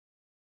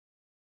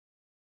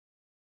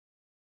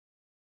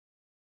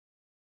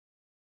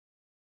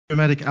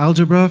Diagrammatic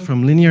algebra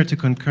from linear to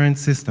concurrent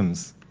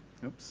systems.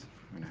 Oops,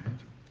 went ahead.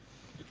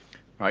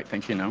 All right,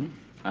 thank you,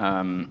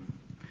 Noam.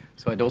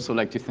 So I'd also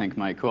like to thank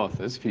my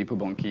co-authors, Filippo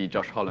Bonchi,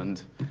 Josh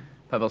Holland,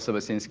 Pavel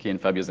Sobosinski, and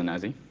Fabio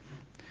Zanazzi.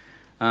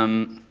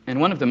 And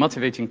one of the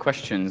motivating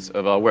questions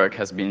of our work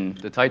has been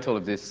the title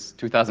of this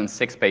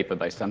 2006 paper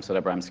by Samson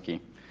Abramsky,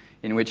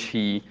 in which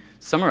he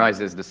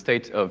summarizes the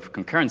state of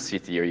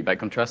concurrency theory by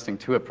contrasting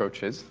two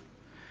approaches.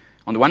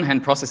 On the one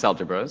hand, process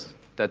algebras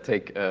that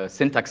take a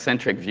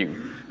syntax-centric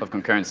view of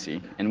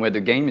concurrency, and where the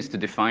game is to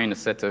define a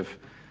set of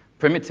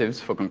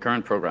primitives for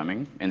concurrent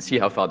programming and see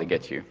how far they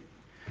get you.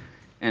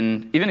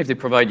 And even if they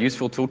provide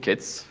useful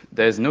toolkits,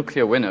 there's no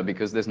clear winner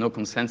because there's no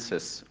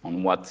consensus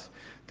on what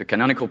the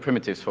canonical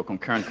primitives for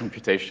concurrent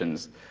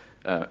computations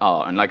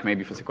are, unlike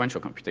maybe for sequential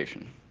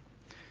computation.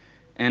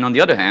 And on the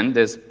other hand,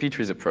 there's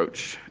Petri's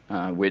approach,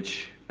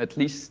 which, at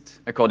least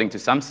according to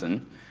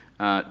Samson,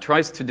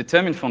 tries to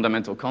determine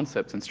fundamental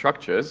concepts and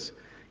structures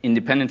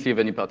independently of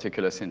any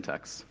particular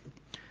syntax.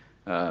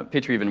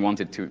 Petri even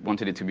wanted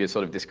it to be a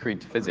sort of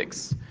discrete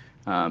physics.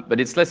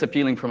 But it's less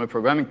appealing from a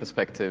programming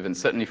perspective, and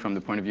certainly from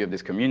the point of view of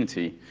this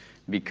community,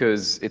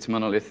 because it's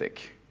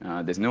monolithic.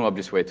 There's no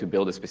obvious way to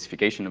build a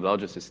specification of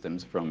larger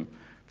systems from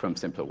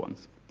simpler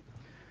ones.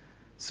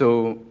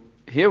 So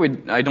here,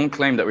 I don't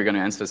claim that we're going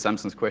to answer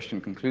Samson's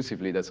question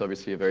conclusively. That's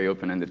obviously a very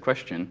open-ended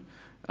question.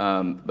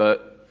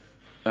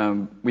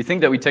 We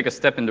think that we take a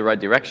step in the right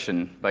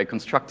direction by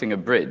constructing a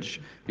bridge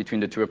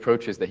between the two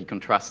approaches that he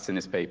contrasts in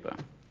his paper.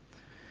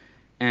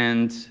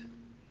 And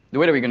the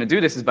way that we're going to do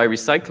this is by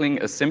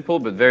recycling a simple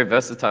but very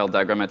versatile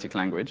diagrammatic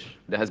language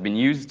that has been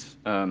used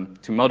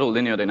to model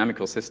linear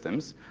dynamical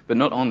systems, but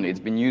not only. It's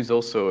been used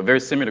also, a very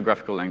similar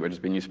graphical language has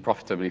been used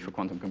profitably for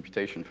quantum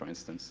computation, for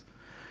instance.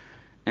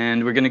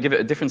 And we're going to give it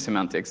a different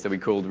semantics that we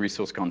called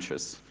resource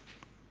conscious.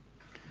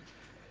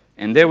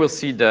 And there we'll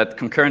see that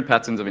concurrent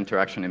patterns of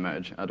interaction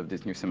emerge out of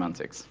this new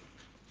semantics.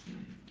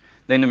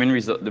 Then the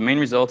main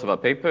result of our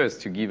paper is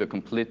to give a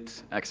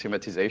complete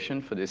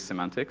axiomatization for this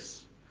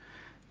semantics.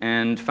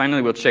 And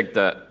finally, we'll check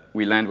that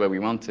we land where we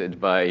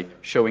wanted by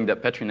showing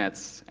that Petri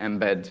nets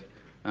embed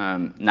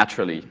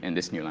naturally in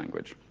this new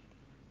language.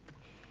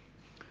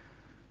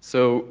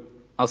 So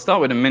I'll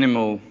start with a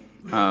minimal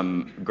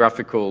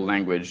graphical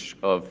language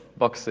of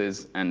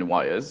boxes and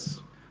wires.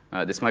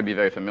 This might be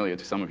very familiar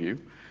to some of you.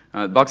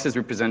 Boxes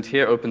represent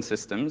here open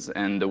systems,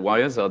 and the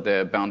wires are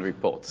their boundary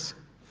ports.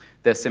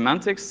 Their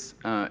semantics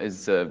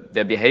is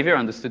their behavior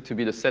understood to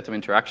be the set of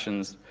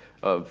interactions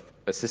of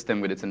a system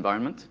with its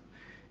environment.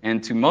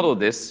 And to model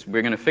this,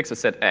 we're going to fix a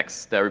set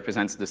X that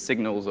represents the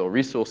signals or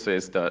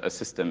resources that a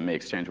system may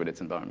exchange with its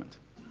environment.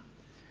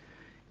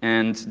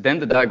 And then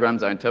the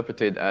diagrams are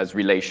interpreted as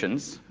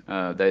relations.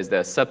 That is,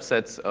 they're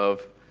subsets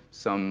of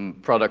some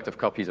product of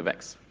copies of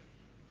X.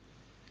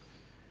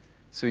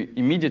 So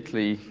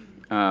immediately,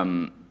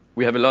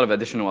 we have a lot of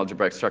additional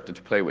algebraic structure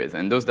to play with.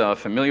 And those that are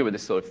familiar with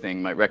this sort of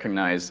thing might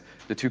recognize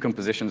the two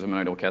compositions of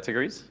monoidal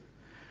categories.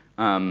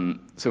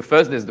 So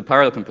first, there's the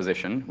parallel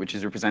composition, which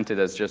is represented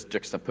as just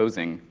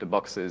juxtaposing the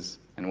boxes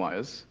and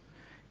wires.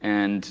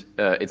 And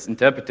it's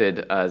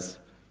interpreted as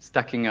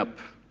stacking up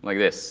like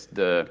this,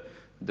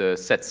 the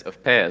sets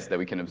of pairs that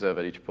we can observe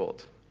at each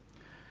port.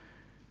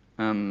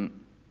 And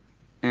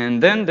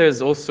then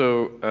there's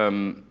also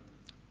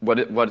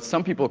what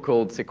some people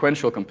call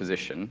sequential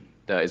composition,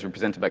 that is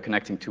represented by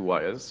connecting two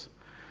wires.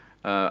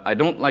 I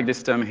don't like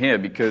this term here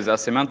because our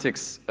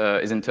semantics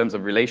is in terms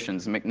of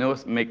relations,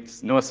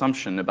 makes no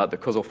assumption about the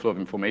causal flow of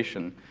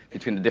information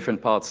between the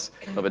different parts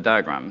of a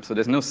diagram. So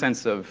there's no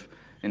sense of,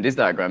 in this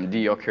diagram,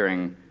 D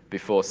occurring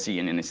before C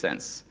in any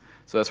sense.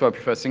 So that's why I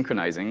prefer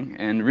synchronizing.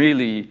 And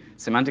really,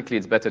 semantically,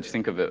 it's better to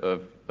think of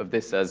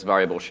this as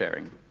variable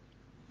sharing.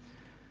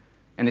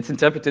 And it's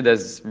interpreted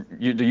as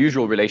the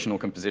usual relational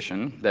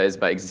composition, that is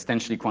by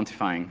existentially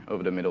quantifying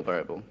over the middle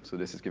variable. So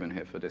this is given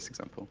here for this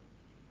example.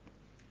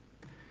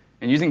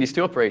 And using these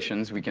two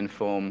operations, we can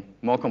form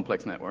more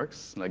complex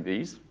networks like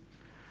these.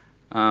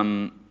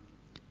 And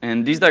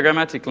these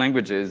diagrammatic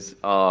languages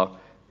are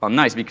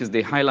nice because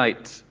they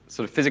highlight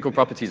sort of physical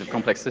properties of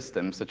complex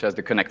systems, such as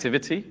the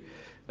connectivity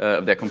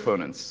of their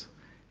components.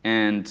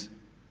 And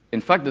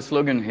in fact, the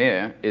slogan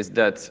here is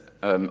that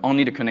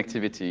only the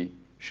connectivity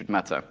should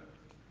matter.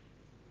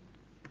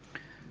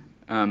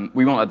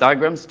 We want our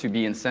diagrams to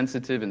be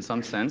insensitive in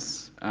some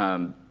sense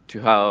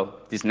to how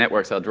these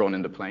networks are drawn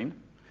in the plane.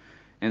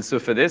 And so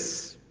for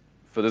this,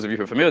 for those of you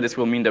who are familiar, this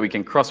will mean that we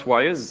can cross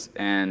wires,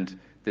 and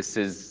this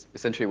is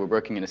essentially we're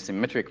working in a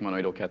symmetric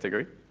monoidal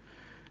category.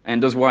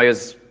 And those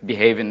wires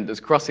those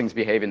crossings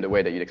behave in the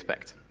way that you'd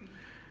expect.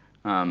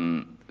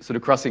 So the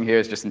crossing here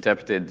is just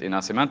interpreted in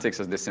our semantics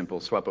as this simple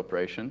swap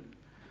operation.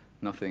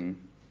 Nothing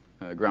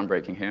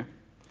groundbreaking here.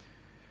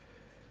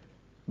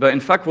 But in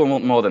fact, we'll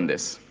want more than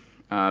this.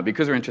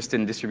 Because we're interested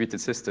in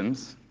distributed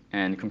systems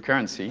and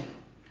concurrency,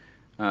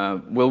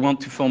 we'll want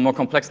to form more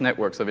complex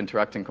networks of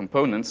interacting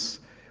components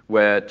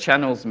where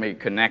channels may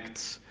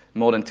connect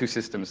more than two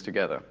systems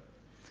together,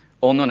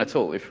 or none at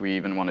all if we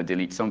even want to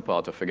delete some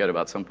part or forget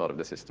about some part of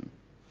the system.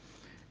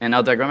 And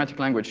our diagrammatic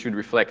language should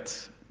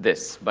reflect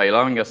this by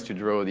allowing us to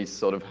draw these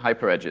sort of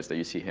hyperedges that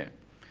you see here.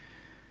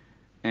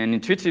 And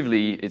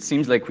intuitively, it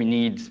seems like we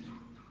need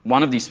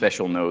one of these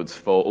special nodes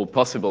for all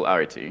possible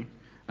arity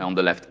on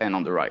the left and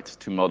on the right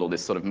to model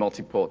this sort of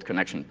multi-port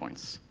connection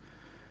points.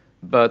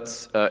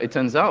 But it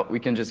turns out we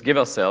can just give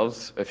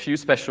ourselves a few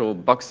special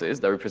boxes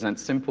that represent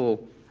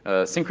simple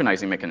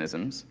synchronizing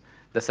mechanisms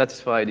that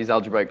satisfy these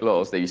algebraic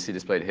laws that you see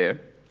displayed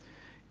here,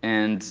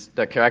 and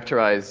that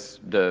characterize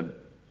the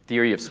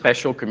theory of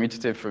special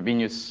commutative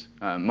Frobenius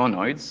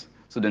monoids.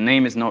 So the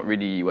name is not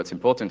really what's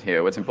important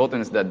here. What's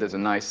important is that there's a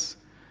nice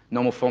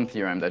normal form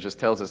theorem that just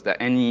tells us that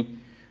any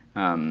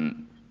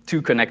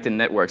two connected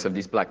networks of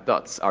these black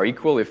dots are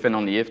equal if and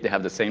only if they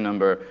have the same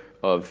number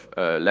of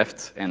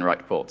left and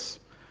right ports.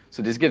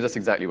 So this gives us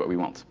exactly what we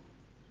want.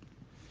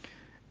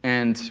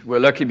 And we're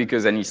lucky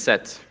because any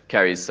set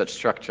carries such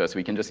structure, so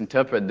we can just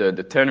interpret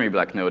the ternary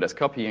black node as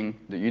copying,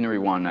 the unary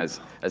one as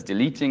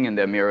deleting, and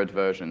their mirrored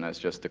version as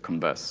just the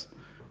converse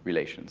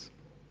relations.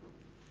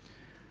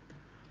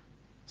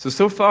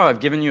 So far,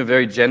 I've given you a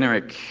very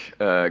generic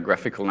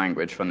graphical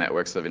language for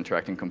networks of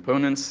interacting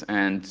components,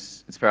 and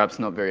it's perhaps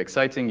not very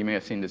exciting. You may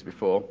have seen this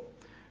before.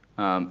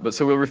 But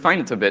so we'll refine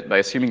it a bit by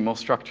assuming more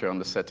structure on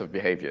the set of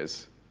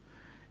behaviors.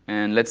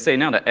 And let's say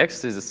now that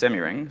X is a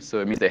semiring, so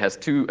it means it has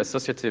two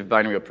associative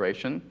binary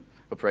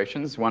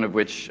operations, one of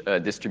which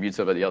distributes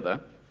over the other.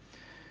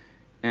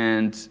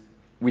 And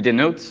we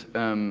denote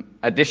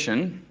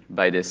addition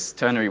by this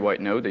ternary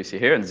white node that you see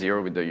here, and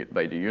 0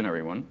 by the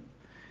unary one.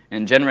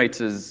 And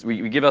generators,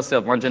 we give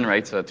ourselves one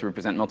generator to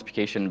represent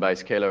multiplication by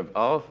scalar of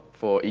R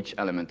for each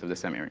element of the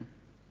semiring.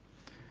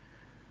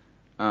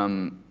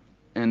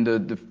 And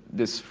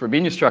this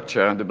Frobenius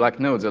structure, the black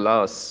nodes,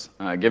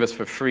 give us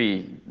for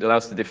free, allow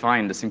us to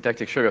define the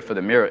syntactic sugar for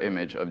the mirror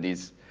image of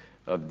these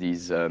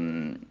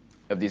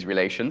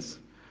relations,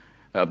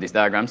 of these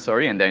diagrams,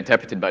 sorry, and they're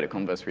interpreted by the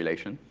converse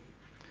relation.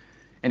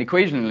 And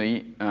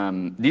equationally,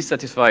 these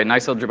satisfy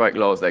nice algebraic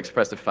laws that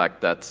express the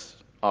fact that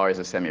R is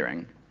a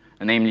semiring.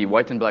 And namely,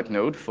 white and black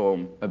node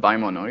form a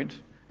bimonoid.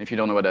 If you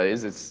don't know what that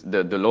is,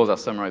 the laws are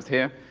summarized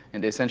here,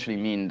 and they essentially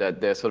mean that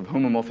they're sort of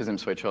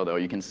homomorphisms for each other, or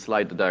you can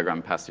slide the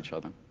diagram past each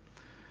other.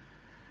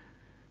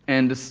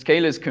 And the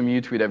scalars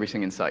commute with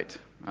everything in sight,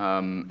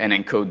 and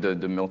encode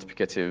the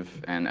multiplicative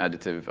and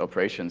additive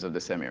operations of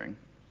the semiring.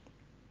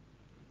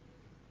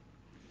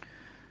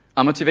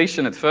 Our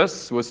motivation at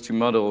first was to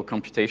model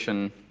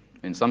computation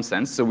in some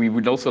sense, so we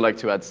would also like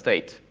to add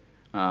state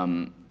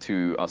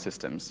to our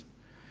systems.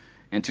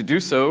 And to do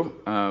so,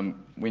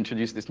 we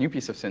introduced this new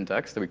piece of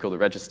syntax that we call the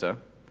register.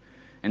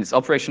 And its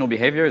operational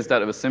behavior is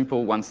that of a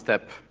simple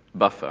one-step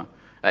buffer.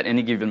 At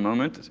any given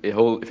moment,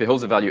 if it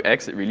holds a value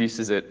x, it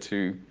releases it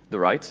to the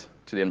right,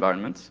 to the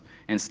environment,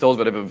 and stores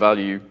whatever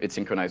value it's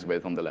synchronized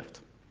with on the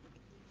left.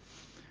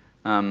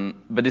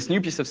 But this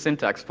new piece of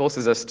syntax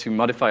forces us to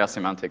modify our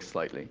semantics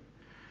slightly.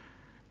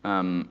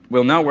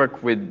 We'll now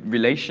work with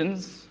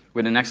relations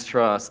with an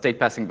extra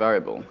state-passing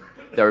variable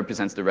that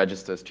represents the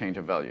register's change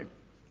of value.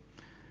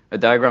 A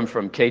diagram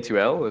from K to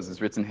L, as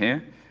is written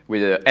here,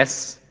 with a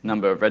S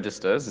number of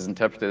registers is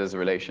interpreted as a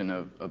relation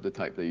of the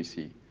type that you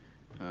see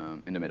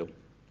in the middle.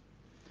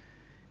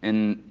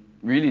 And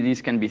really, these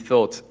can be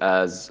thought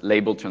as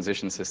labeled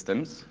transition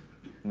systems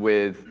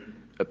with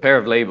a pair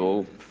of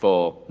labels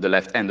for the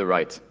left and the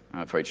right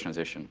for each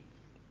transition.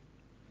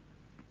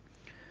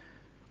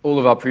 All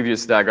of our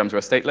previous diagrams were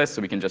stateless,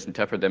 so we can just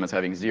interpret them as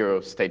having 0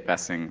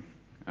 state-passing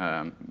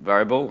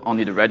variable.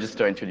 Only the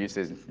register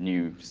introduces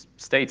new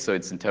state, so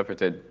it's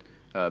interpreted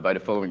by the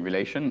following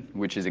relation,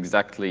 which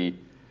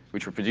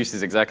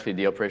reproduces exactly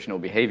the operational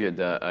behavior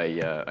that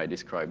I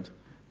described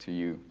to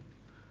you.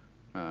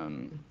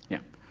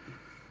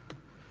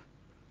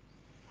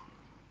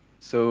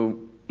 So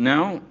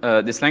now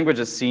this language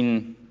has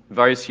seen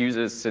various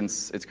uses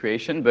since its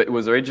creation, but it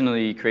was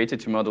originally created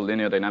to model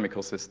linear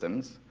dynamical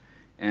systems,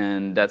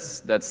 and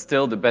that's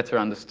still the better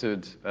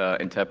understood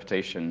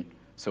interpretation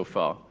so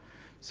far.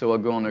 So I'll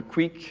go on a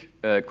quick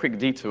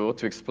detour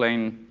to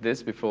explain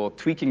this before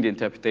tweaking the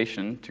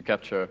interpretation to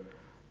capture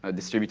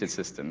distributed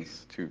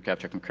systems, to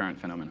capture concurrent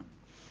phenomena.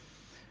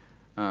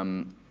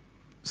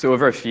 So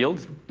over a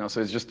field, this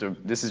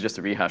is just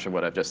a rehash of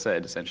what I've just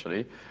said,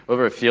 essentially.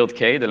 Over a field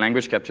K, the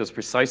language captures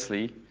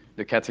precisely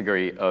the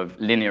category of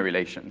linear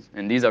relations.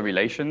 And these are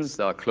relations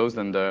that are closed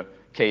under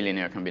K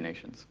linear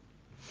combinations.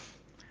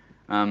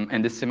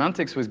 And the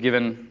semantics was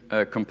given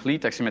a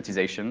complete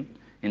axiomatization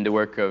in the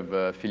work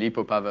of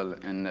Filippo, Pavel,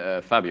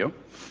 and Fabio,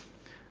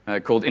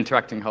 called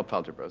Interacting Help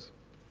Algebras.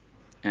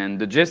 And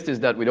the gist is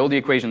that with all the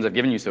equations I've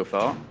given you so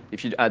far,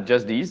 if you add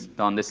just these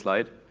on this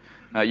slide,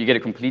 you get a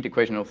complete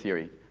equational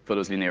theory for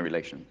those linear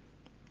relations.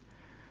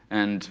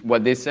 And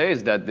what they say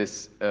is that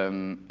this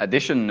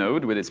addition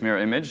node with its mirror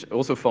image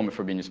also form a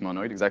Frobenius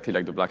monoid, exactly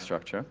like the black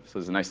structure. So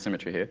there's a nice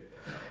symmetry here.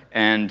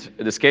 And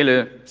the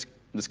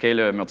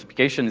scalar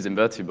multiplication is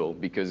invertible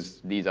because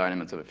these are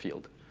elements of a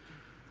field.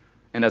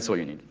 And that's all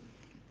you need.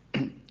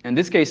 And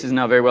this case is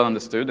now very well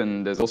understood,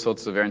 and there's all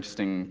sorts of very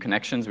interesting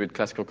connections with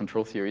classical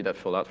control theory that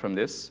fall out from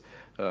this.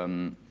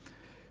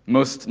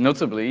 Most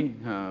notably,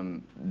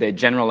 they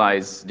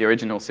generalize the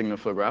original signal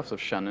flow graphs of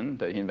Shannon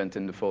that he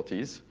invented in the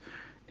 40s,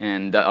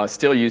 and that are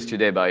still used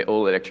today by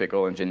all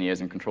electrical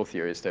engineers and control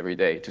theorists every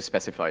day to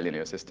specify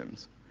linear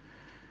systems.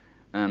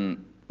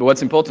 But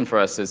what's important for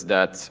us is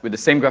that with the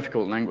same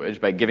graphical language,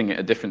 by giving it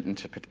a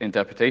different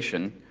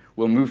interpretation,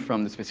 we'll move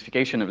from the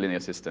specification of linear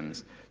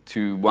systems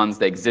to ones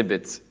that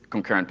exhibit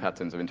concurrent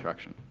patterns of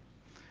interaction.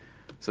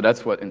 So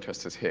that's what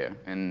interests us here,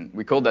 and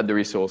we call that the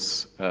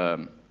resource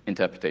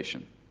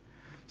interpretation.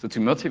 So to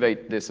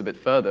motivate this a bit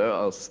further,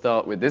 I'll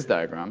start with this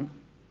diagram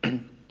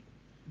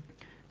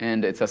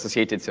and its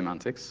associated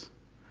semantics,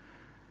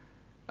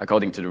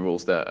 according to the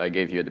rules that I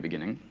gave you at the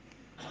beginning.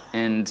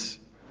 And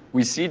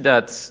we see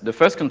that the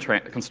first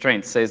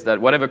constraint says that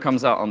whatever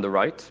comes out on the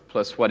right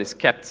plus what is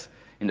kept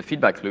in the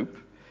feedback loop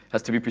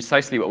has to be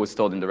precisely what was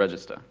stored in the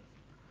register.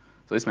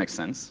 So this makes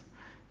sense.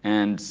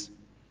 And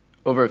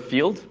over a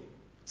field,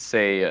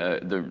 say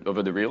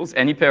over the reals,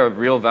 any pair of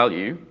real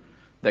value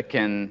that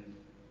can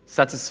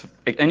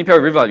any pair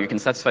of real value can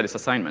satisfy this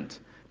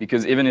assignment,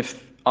 because even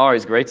if R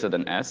is greater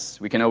than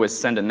S, we can always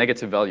send a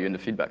negative value in the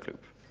feedback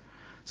loop.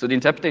 So the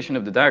interpretation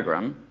of the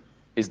diagram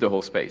is the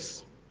whole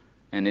space,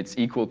 and it's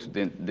equal to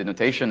the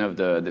notation of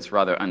this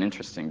rather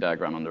uninteresting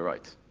diagram on the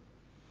right.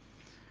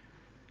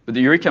 But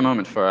the eureka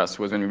moment for us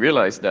was when we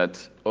realized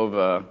that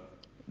over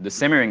the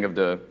semiring of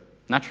the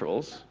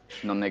naturals,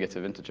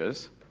 non-negative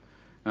integers,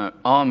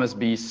 R must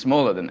be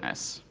smaller than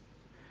S.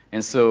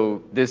 And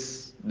so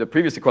the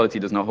previous equality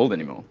does not hold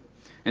anymore.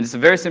 And it's a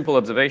very simple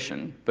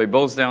observation, but it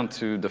boils down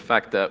to the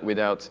fact that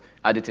without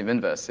additive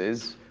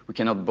inverses, we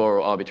cannot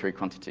borrow arbitrary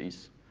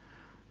quantities.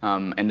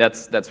 And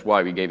that's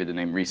why we gave it the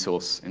name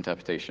resource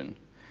interpretation.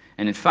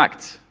 And in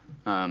fact,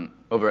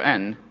 over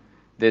n,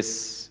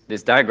 this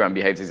diagram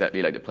behaves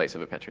exactly like the place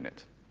of a Petri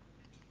net.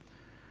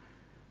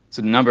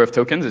 So the number of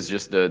tokens is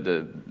just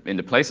in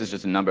the place is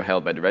just a number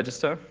held by the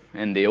register,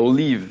 and they all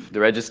leave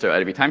the register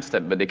at every time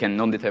step, but they can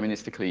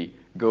non-deterministically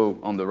go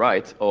on the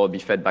right or be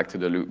fed back to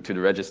the loop, to the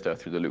register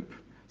through the loop.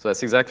 So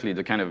that's exactly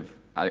the kind of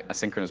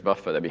asynchronous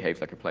buffer that behaves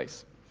like a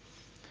place.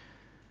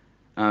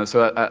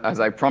 So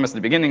as I promised at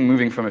the beginning,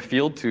 moving from a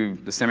field to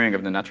the semiring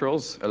of the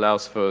naturals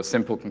allows for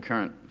simple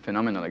concurrent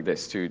phenomena like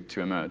this to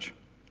emerge.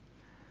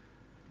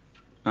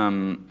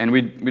 And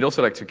we'd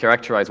also like to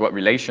characterize what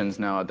relations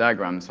now our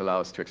diagrams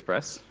allow us to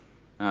express.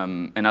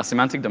 And our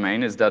semantic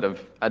domain is that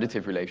of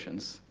additive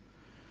relations.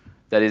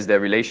 That is,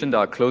 they're relations that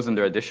are closed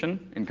under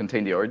addition and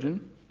contain the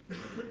origin.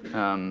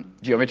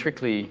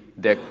 Geometrically,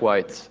 they're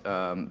quite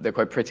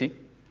pretty.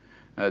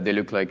 They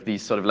look like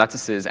these sort of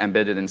lattices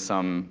embedded in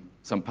some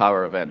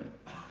power of n.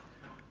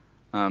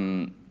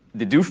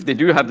 They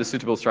do have the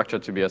suitable structure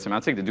to be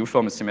asemantic. They do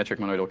form a symmetric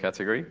monoidal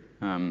category.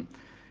 And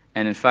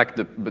in fact,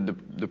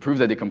 the proof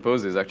that they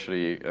compose is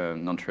actually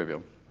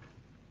non-trivial.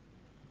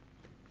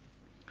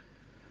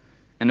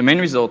 And the main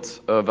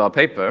result of our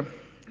paper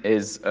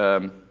is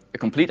a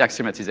complete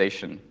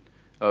axiomatization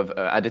of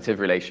additive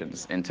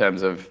relations in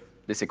terms of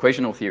this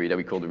equational theory that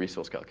we call the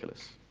resource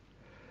calculus.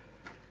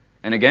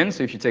 And again,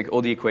 so if you take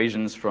all the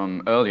equations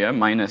from earlier,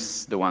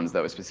 minus the ones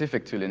that were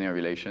specific to linear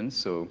relations,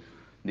 so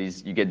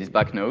you get these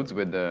back nodes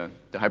with the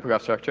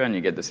hypergraph structure, and you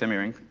get the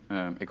semiring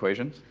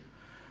equations.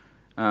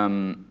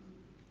 And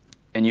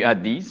you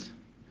add these.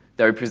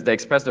 They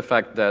express the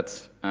fact that,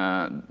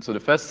 so the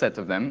first set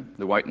of them,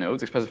 the white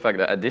nodes, express the fact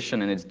that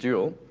addition and its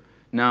dual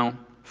now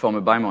form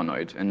a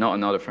bimonoid and not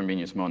another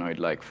Frobenius monoid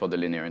like for the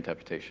linear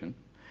interpretation.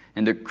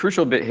 And the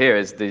crucial bit here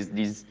is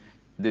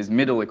this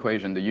middle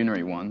equation, the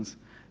unary ones,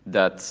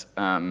 that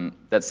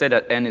say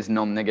that n is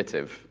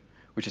non-negative,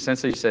 which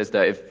essentially says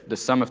that if the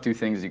sum of two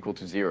things is equal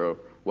to 0,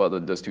 well,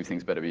 those two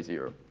things better be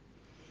 0.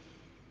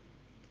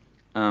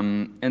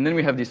 And then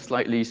we have these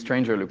slightly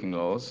stranger looking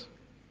laws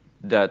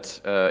that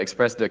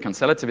express the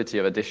cancellativity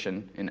of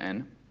addition in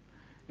n,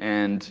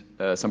 and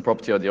some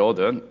property of the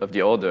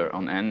order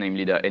on n,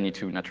 namely that any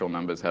two natural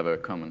numbers have a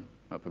common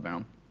upper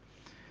bound.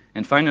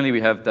 And finally, we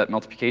have that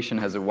multiplication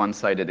has a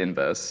one-sided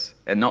inverse,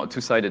 and not a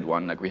two-sided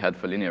one like we had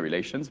for linear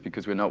relations,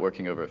 because we're not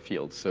working over a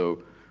field.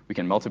 So we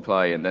can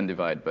multiply and then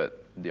divide,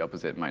 but the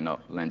opposite might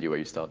not land you where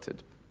you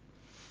started.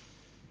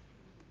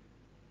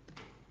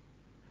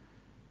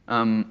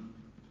 And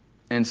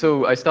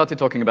so I started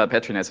talking about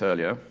Petri nets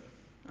earlier.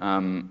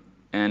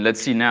 And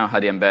let's see now how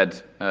they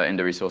embed in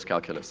the resource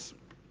calculus.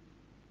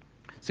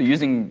 So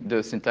using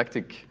the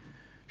syntactic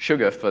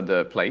sugar for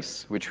the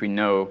place, which we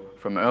know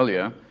from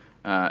earlier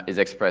is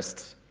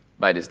expressed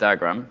by this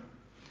diagram,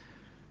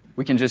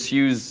 we can just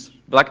use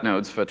black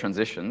nodes for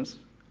transitions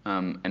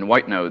and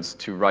white nodes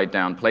to write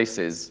down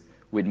places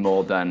with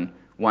more than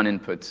one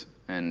input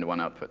and one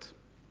output.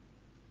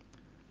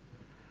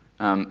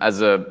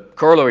 As a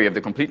corollary of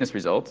the completeness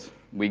result,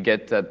 we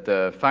get that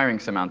the firing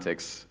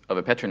semantics of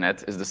a Petri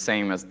net is the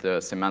same as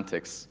the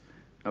semantics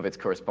of its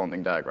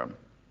corresponding diagram.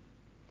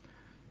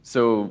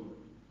 So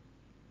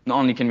not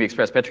only can we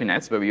express Petri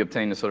nets, but we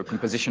obtain a sort of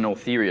compositional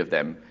theory of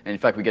them. And in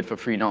fact, we get for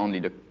free not only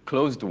the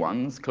closed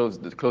ones,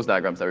 the closed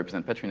diagrams that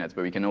represent Petri nets,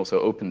 but we can also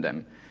open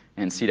them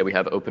and see that we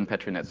have open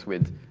Petri nets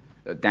with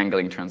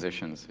dangling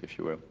transitions, if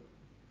you will.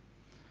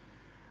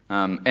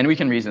 And we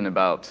can reason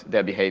about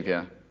their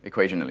behavior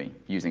equationally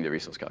using the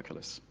resource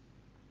calculus.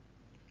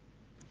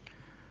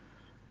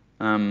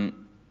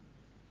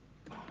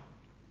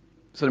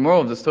 So the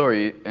moral of the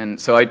story, and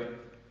so I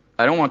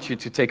don't want you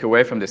to take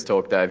away from this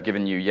talk that I've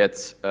given you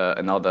yet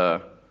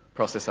another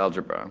process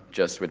algebra,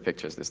 just with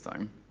pictures this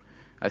time.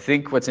 I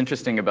think what's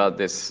interesting about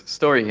this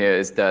story here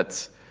is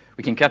that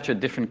we can capture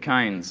different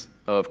kinds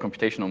of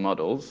computational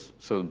models.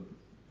 So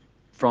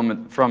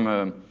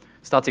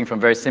starting from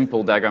very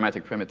simple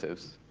diagrammatic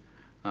primitives,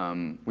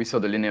 we saw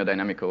the linear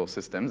dynamical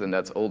systems, and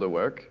that's older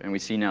work. And we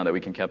see now that we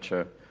can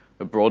capture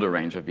a broader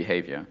range of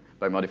behavior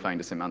by modifying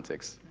the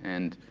semantics,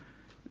 and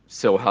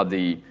so how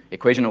the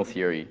equational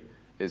theory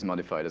is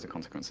modified as a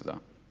consequence of that.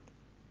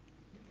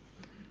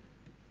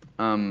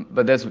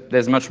 But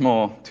there's much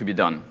more to be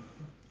done.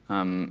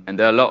 And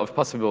there are a lot of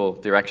possible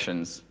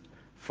directions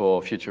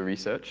for future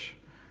research.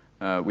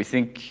 We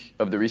think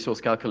of the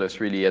resource calculus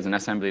really as an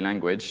assembly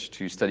language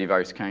to study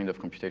various kinds of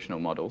computational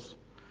models.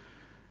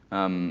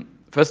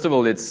 First of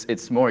all,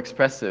 it's more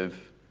expressive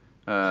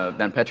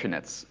than Petri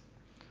nets.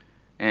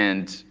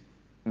 And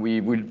we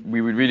would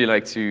really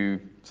like to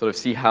sort of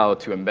see how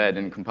to embed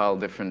and compile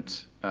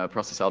different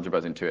process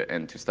algebras into it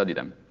and to study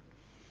them.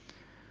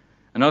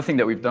 Another thing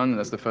that we've done, and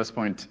that's the first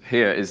point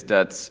here, is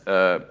that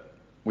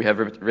we have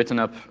written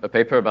up a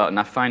paper about an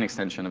affine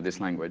extension of this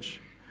language,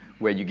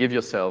 where you give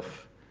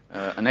yourself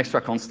an extra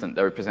constant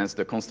that represents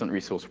the constant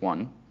resource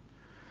 1.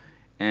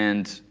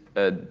 And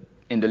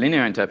in the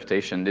linear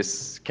interpretation,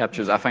 this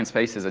captures affine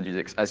spaces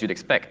as you'd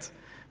expect.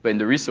 But in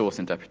the resource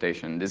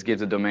interpretation, this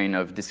gives a domain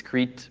of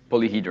discrete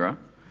polyhedra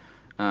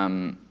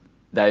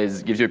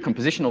gives you a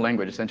compositional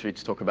language, essentially,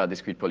 to talk about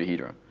discrete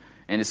polyhedra.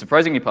 And it's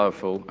surprisingly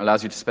powerful,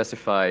 allows you to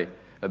specify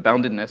a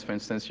bounded nets. For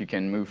instance, you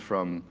can move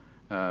from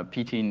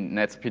Petri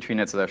nets,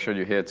 as I've showed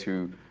you here,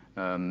 to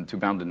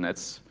bounded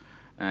nets.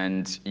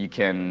 And you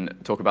can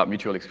talk about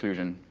mutual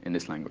exclusion in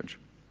this language,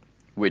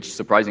 which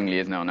surprisingly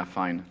is now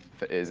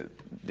is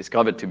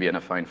discovered to be an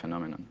affine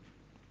phenomenon.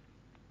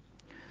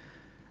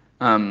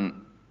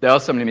 There are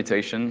some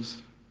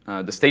limitations.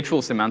 The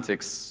stateful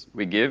semantics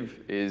we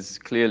give is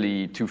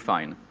clearly too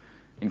fine.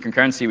 In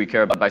concurrency, we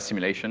care about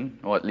bisimulation,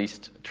 or at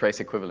least trace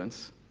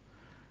equivalence.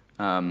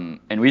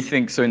 And we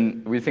think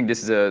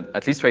this is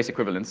at least trace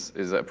equivalence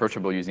is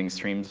approachable using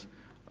streams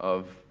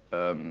of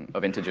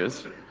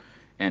integers,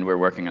 and we're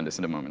working on this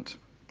at the moment.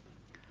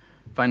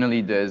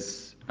 Finally,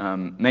 there's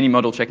many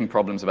model checking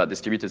problems about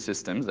distributed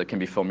systems that can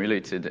be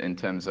formulated in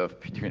terms of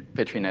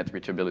Petri net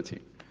reachability.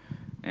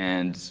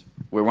 And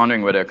we're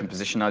wondering whether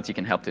compositionality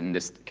can help in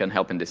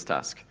this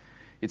task.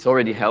 It's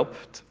already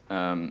helped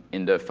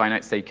in the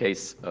finite state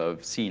case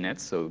of C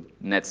nets, so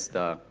nets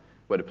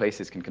where the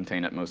places can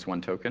contain at most one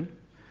token.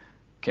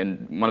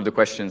 One of the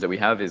questions that we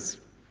have is,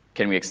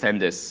 can we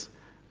extend this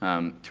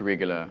to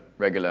regular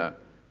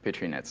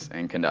Petri nets,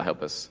 and can that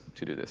help us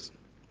to do this?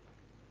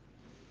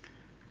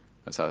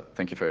 That's all.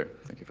 Thank you for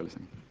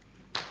listening.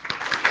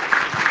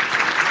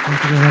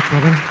 Thank you very much,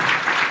 Robin.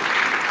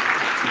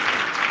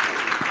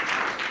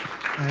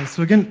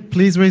 So again,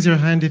 please raise your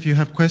hand if you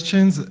have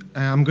questions.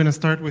 I'm going to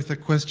start with a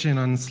question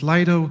on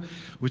Slido,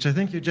 which I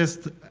think you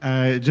just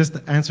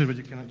answered, but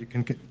you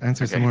can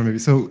answer some more maybe.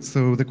 So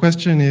the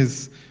question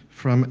is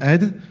from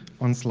Ed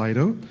on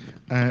Slido.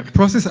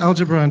 Process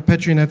algebra and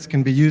Petri nets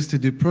can be used to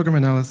do program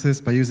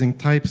analysis by using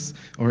types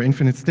or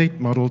infinite state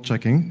model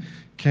checking.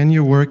 Can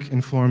your work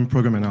inform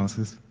program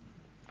analysis?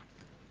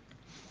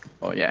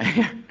 Oh,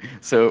 yeah.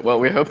 So, well,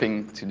 we're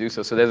hoping to do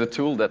so. So there's a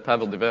tool that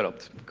Pavel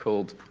developed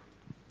called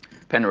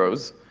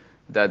Penrose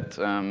that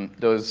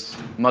does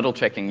model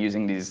checking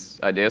using these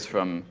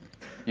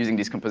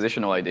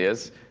compositional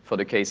ideas for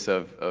the case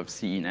of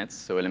CE nets,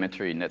 so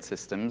elementary net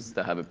systems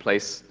that have a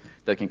place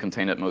that can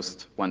contain at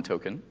most one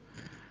token.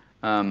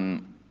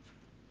 And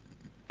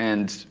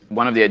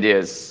one of the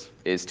ideas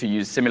is to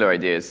use similar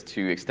ideas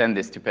to extend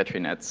this to Petri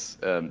nets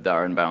that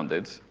are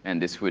unbounded, and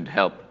this would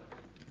help,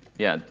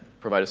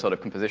 provide a sort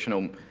of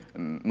compositional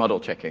model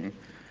checking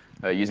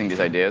using these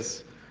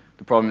ideas.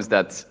 The problem is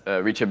that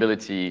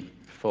reachability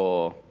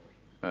for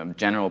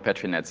general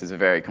Petri nets is a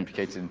very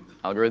complicated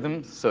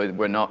algorithm, so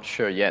we're not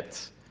sure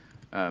yet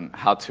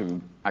how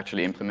to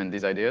actually implement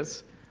these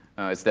ideas.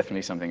 It's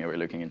definitely something that we're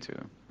looking into.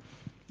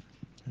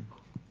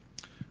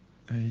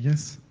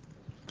 Yes.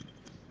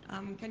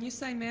 Can you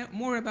say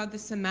more about the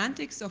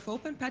semantics of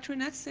open Petri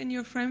nets in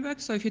your framework?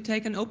 So if you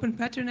take an open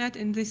Petri net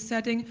in this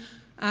setting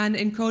and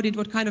encode it,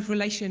 what kind of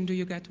relation do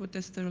you get? What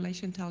does the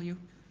relation tell you?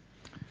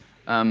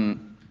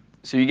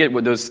 So you get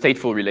those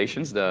stateful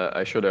relations that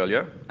I showed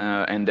earlier,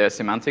 and their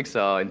semantics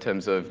are in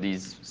terms of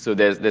these. So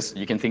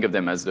you can think of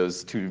them as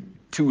those two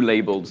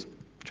labeled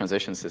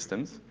transition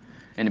systems,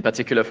 and in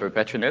particular for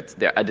Petri net,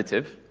 they're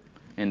additive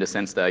in the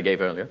sense that I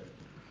gave earlier.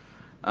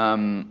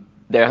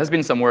 There has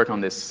been some work on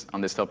this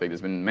topic.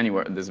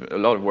 There's a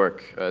lot of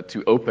work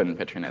to open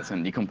Petri nets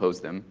and decompose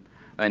them.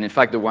 And in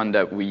fact, the ones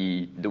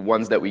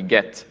that we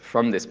get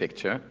from this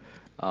picture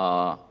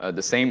are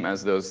the same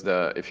as those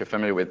if you're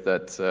familiar with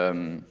that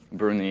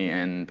Bruni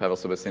and Pavel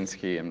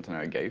Sobocinski and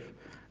Tanari gave.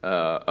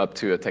 up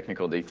to a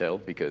technical detail,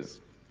 because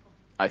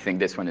I think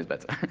this one is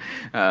better.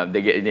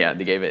 They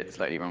gave it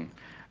slightly wrong.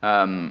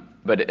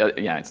 But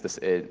yeah,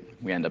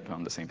 we end up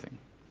on the same thing.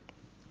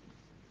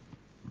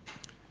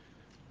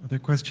 Other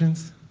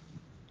questions?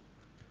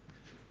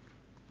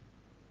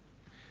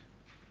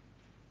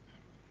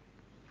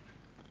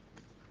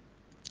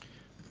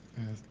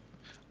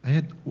 I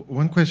had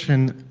one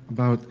question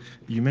about,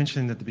 you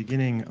mentioned at the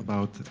beginning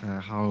about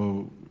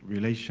how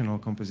relational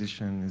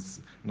composition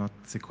is not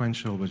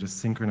sequential, but just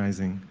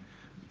synchronizing.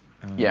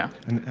 Yeah.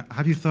 And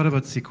have you thought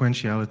about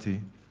sequentiality?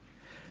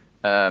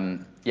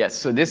 Yes,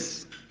 so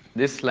this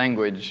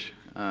language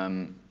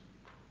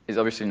is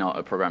obviously not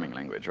a programming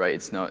language, right?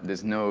 It's not,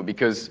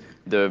 because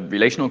the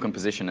relational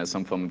composition has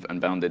some form of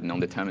unbounded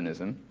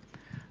non-determinism.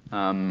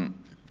 And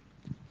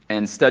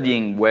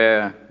studying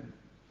where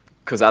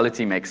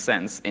causality makes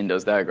sense in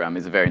those diagrams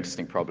is a very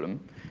interesting problem.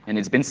 And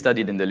it's been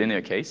studied in the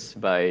linear case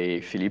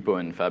by Filippo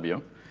and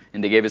Fabio.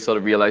 And they gave a sort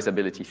of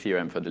realizability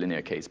theorem for the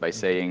linear case by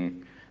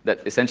saying that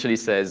essentially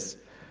says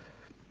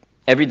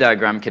every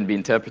diagram can be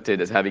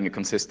interpreted as having a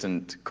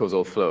consistent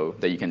causal flow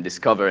that you can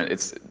discover.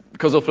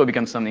 Causal flow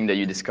becomes something that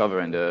you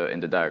discover in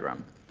the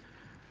diagram.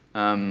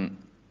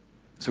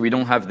 So we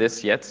don't have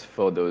this yet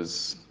for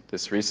this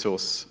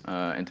resource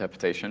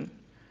interpretation.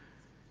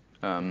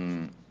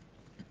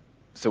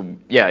 So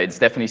yeah, it's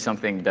definitely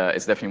something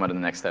it's definitely one of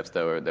the next steps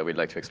that we'd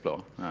like to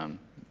explore.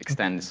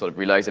 Extend this sort of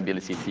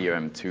realizability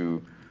theorem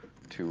to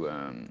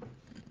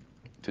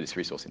this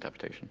resource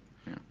interpretation.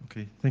 Yeah.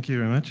 Okay, thank you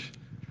very much.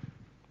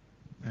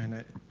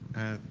 And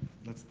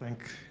let's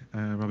thank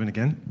Robin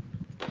again.